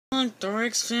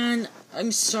Thorax fan.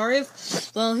 I'm sorry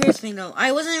well, here's the thing though.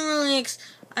 I wasn't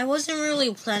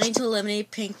really planning to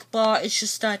eliminate Pinkbot. It's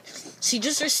just that she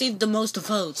just received the most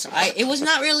votes. It was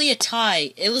not really a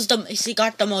tie. She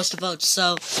got the most votes,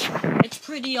 so it's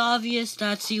pretty obvious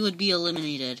that she would be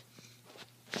eliminated.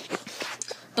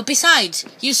 But besides,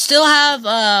 you still have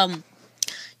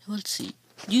let's see.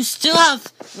 You still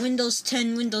have Windows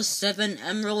 10, Windows 7,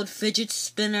 Emerald, Fidget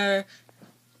Spinner,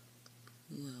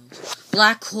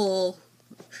 Black Hole,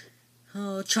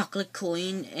 Chocolate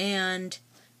Coin, and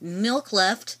Milk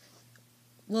left.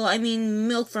 Well, I mean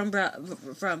Milk from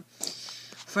Battle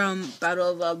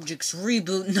of Objects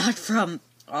Reboot, not from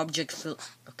Objects.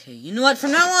 Okay, you know what?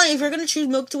 From now on, if you're gonna choose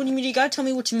Milk to win, you gotta tell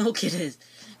me which milk it is,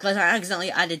 because I accidentally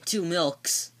added 2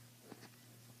 milks.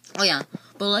 Oh yeah,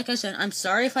 but like I said, I'm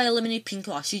sorry if I eliminate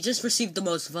Pinkbot. She just received the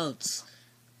most votes.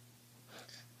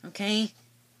 Okay?